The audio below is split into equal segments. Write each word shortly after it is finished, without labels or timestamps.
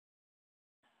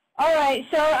All right,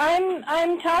 so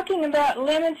I'm talking about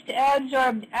limits to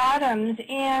adsorbed atoms,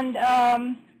 and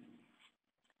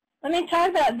let me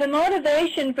talk about the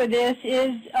motivation for this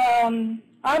is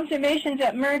observations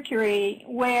at Mercury,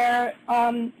 where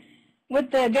with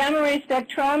the gamma ray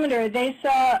spectrometer they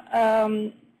saw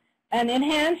an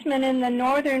enhancement in the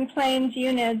northern plains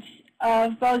units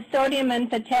of both sodium and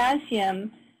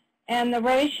potassium, and the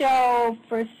ratio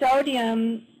for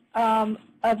sodium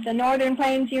of the northern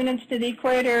plains units to the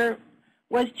equator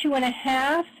was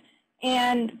 2.5,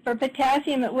 and for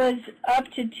potassium it was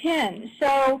up to 10.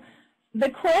 So the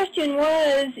question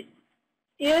was,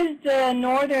 is the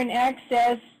northern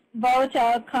excess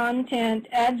volatile content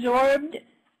adsorbed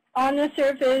on the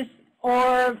surface,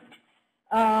 or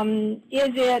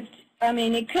is it, I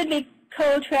mean, it could be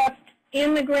co-trapped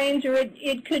in the grains, or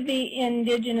it could be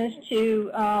indigenous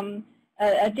to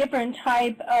a different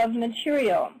type of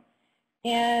material.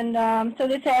 And so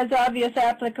this has obvious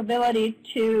applicability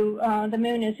to the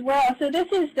moon as well. So this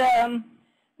is the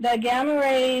gamma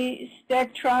ray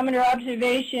spectrometer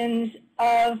observations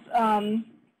of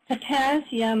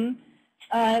potassium.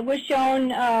 It was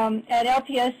shown at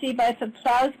LPSC by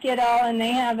Volatiles et al., and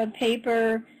they have a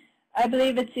paper, I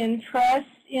believe it's in Press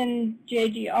in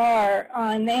JGR,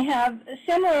 and they have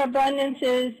similar abundance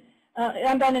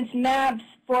maps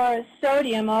for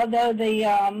sodium, although the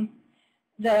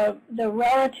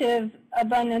relative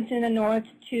abundance in the north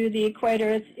to the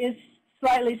equator is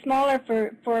slightly smaller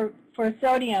for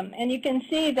sodium. And you can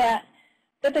see that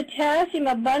the potassium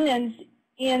abundance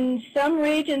in some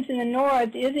regions in the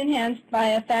north is enhanced by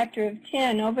a factor of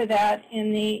 10 over that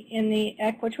in the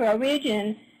equatorial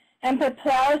region. And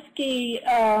Poplawski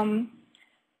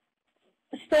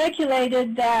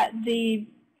speculated that the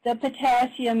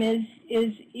potassium is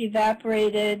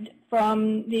evaporated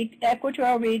from the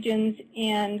equatorial regions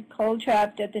and cold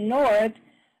trapped at the north,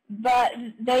 but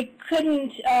they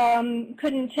couldn't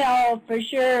tell for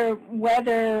sure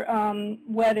whether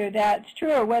that's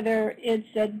true or whether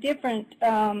it's a different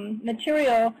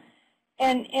material.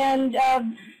 And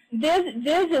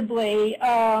visibly,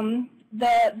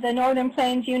 the northern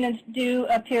plains units do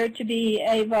appear to be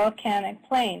a volcanic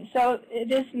plain. So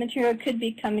this material could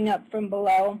be coming up from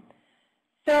below.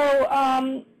 So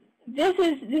this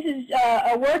is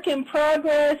a work in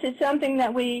progress. It's something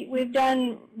that we've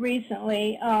done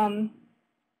recently. So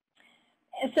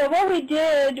what we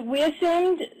did, we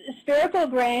assumed spherical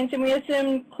grains and we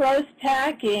assumed close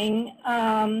packing.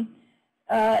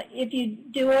 If you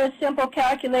do a simple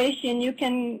calculation, you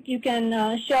can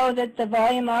show that the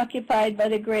volume occupied by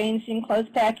the grains in close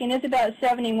packing is about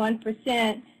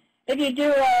 71%. If you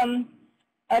do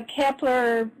a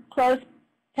Kepler close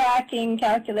packing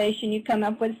calculation, you come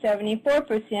up with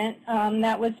 74%.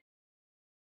 That was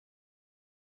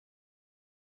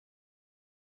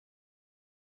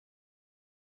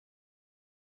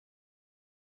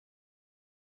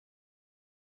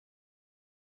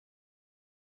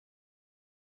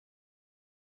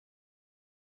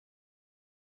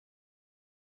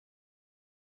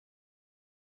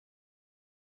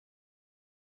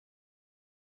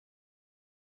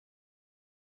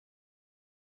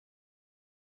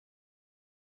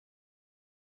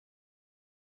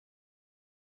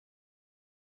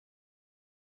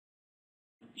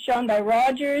shown by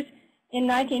Rogers in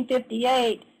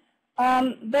 1958.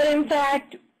 But in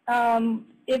fact,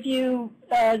 if you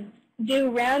do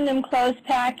random close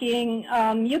packing,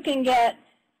 you can get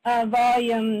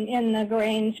volume in the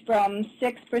grains from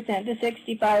 6% to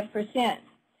 65%.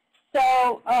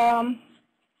 So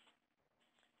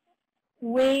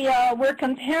we're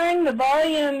comparing the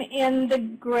volume in the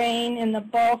grain in the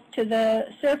bulk to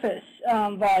the surface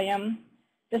volume,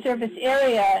 the surface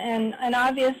area, and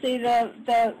obviously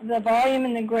the volume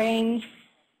in the grains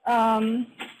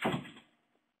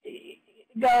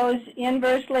goes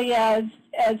inversely as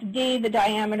d, the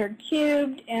diameter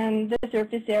cubed, and the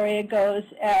surface area goes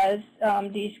as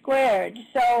d squared.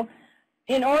 So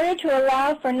in order to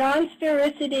allow for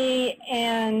non-sphericity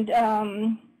and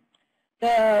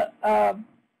the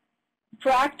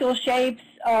fractal shapes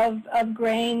of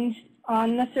grains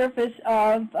on the surface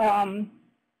of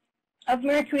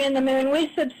Mercury and the Moon,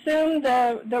 we subsumed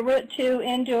the √2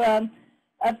 into a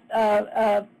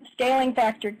scaling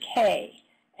factor k,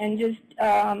 and just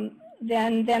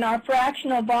then our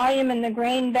fractional volume in the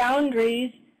grain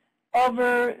boundaries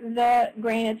over the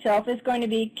grain itself is going to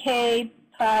be k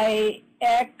pi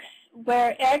x,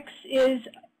 where x is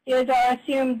our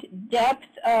assumed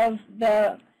depth of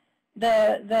the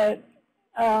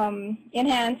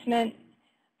enhancement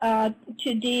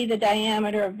to d, the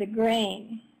diameter of the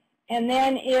grain. And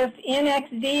then if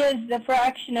nxv is the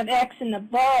fraction of x in the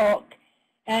bulk,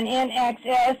 and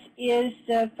NXS is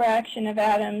the fraction of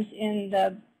atoms in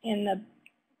the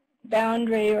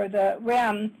boundary or the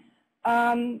rim,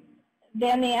 then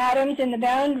the atoms in the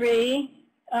boundary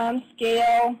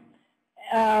scale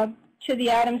to the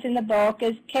atoms in the bulk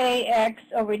as kx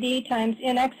over d times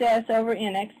nxs over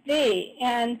nxd.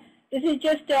 And this is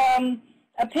just a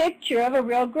picture of a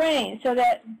real grain, so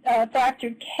that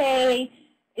factor k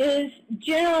is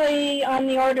generally on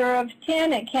the order of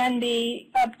 10. It can be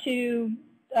up to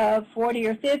 40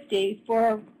 or 50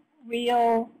 for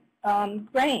real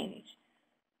grains.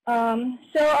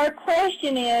 So our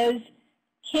question is,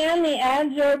 can the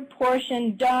adsorbed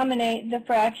portion dominate the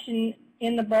fraction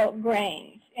in the bulk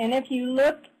grains? And if you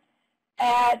look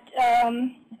at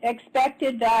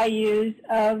expected values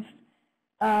of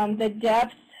the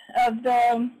depth of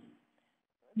the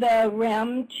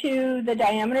rim to the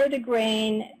diameter of the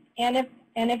grain, and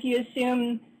if you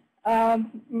assume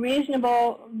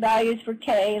reasonable values for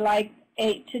k, like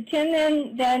 8 to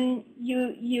 10, then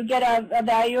you get a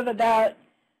value of about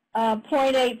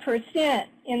 0.8%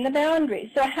 in the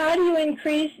boundary. So how do you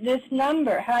increase this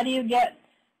number? How do you get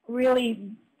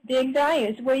really big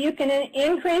values? Well, you can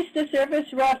increase the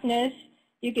surface roughness,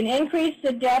 you can increase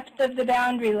the depth of the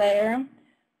boundary layer,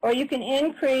 or you can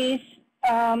increase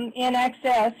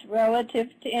NXS relative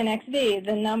to NXV,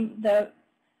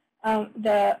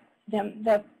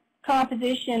 the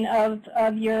composition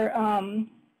of your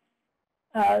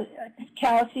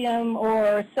calcium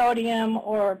or sodium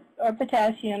or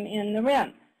potassium in the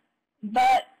rim.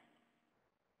 But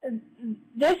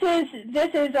this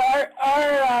is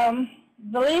our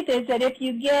belief is that if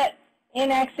you get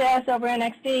NXS over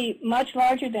NXD much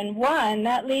larger than 1,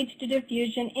 that leads to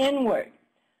diffusion inward.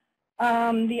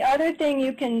 The other thing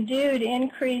you can do to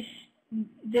increase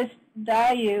this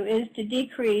value is to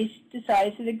decrease the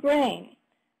size of the grain.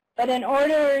 But in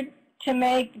order to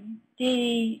make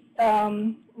D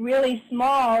really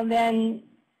small, then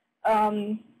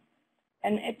and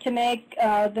to make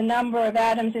the number of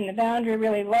atoms in the boundary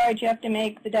really large, you have to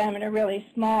make the diameter really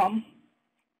small.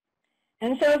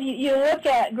 And so if you look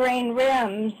at grain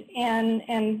rims,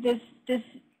 and this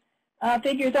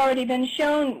figure's already been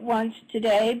shown once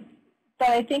today, but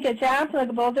I think it's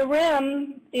applicable. The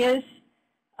rim is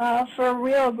for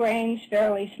real grains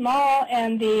fairly small,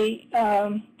 and the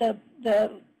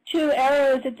two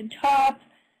arrows at the top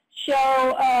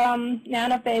show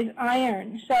nanophase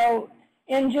iron. So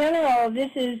in general,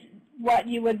 this is what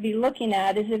you would be looking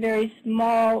at, is a very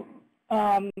small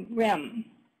rim.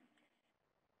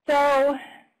 So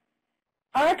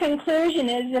our conclusion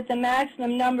is that the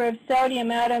maximum number of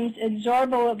sodium atoms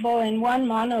absorbable in one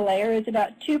monolayer is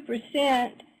about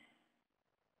 2%,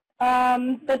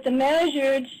 but the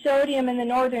measured sodium in the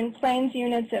northern plains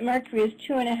units at Mercury is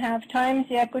 2.5 times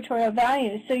the equatorial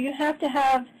value. So you have to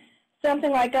have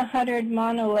something like 100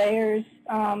 monolayers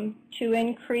to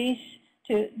increase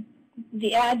to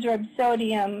the adsorbed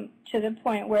sodium to the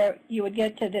point where you would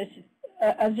get to this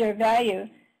observed value.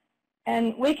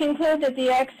 And we conclude that the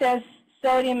excess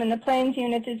sodium in the plains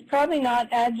units is probably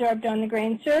not adsorbed on the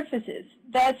grain surfaces.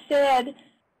 That said,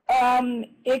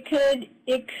 it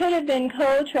could have been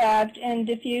cold trapped and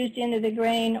diffused into the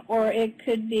grain, or it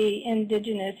could be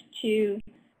indigenous to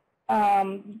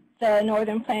the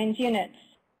northern plains units.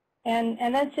 And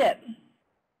that's it.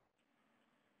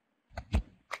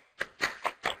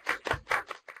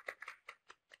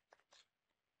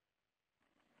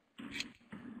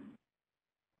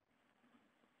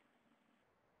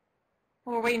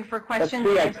 We're waiting for questions.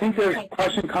 Let's see, I think there's a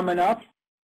question coming up.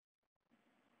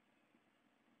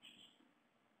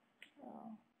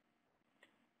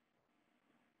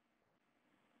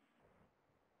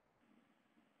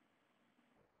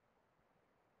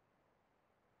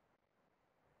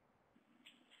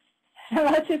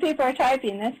 Lots of people are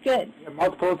typing. That's good. Yeah,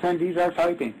 multiple attendees are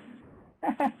typing.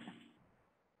 Okay.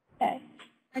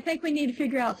 I think we need to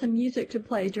figure out some music to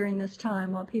play during this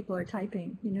time while people are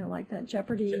typing, you know, like that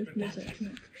Jeopardy music.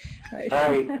 Right.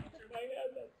 Right.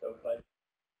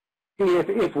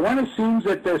 If one assumes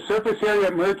that the surface area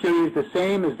of Mercury is the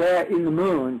same as that in the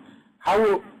Moon,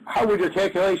 how would your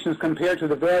calculations compare to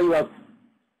the value of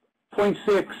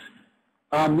 0.6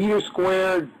 meters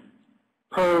squared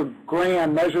per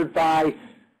gram measured by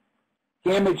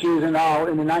damages and all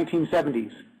in the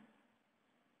 1970s?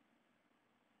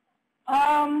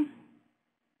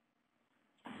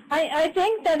 I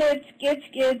think that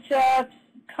it's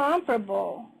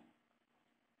comparable.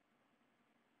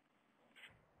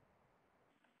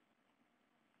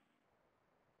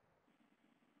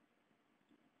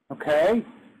 Okay.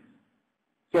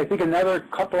 See, I think another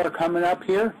couple are coming up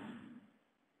here.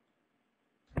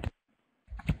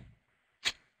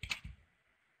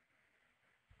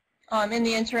 In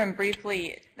the interim,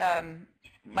 briefly,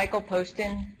 Michael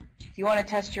Poston, do you want to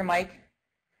test your mic?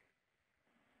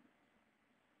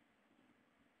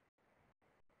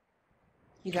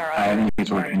 He's our I think it's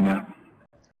working now.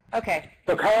 Okay.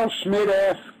 So Carl Schmidt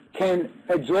asks, can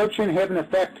absorption have an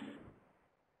effect,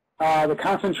 the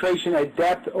concentration at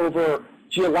depth over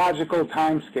geological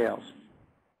timescales?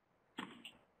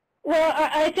 Well,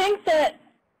 I think that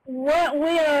what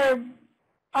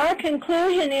our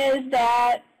conclusion is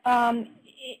that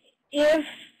if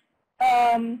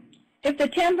the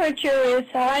temperature is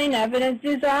high enough, and it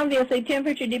is obviously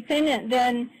temperature dependent,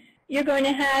 then you're going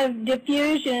to have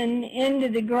diffusion into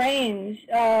the grains.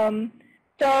 So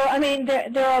I mean,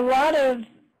 there are a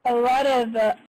lot of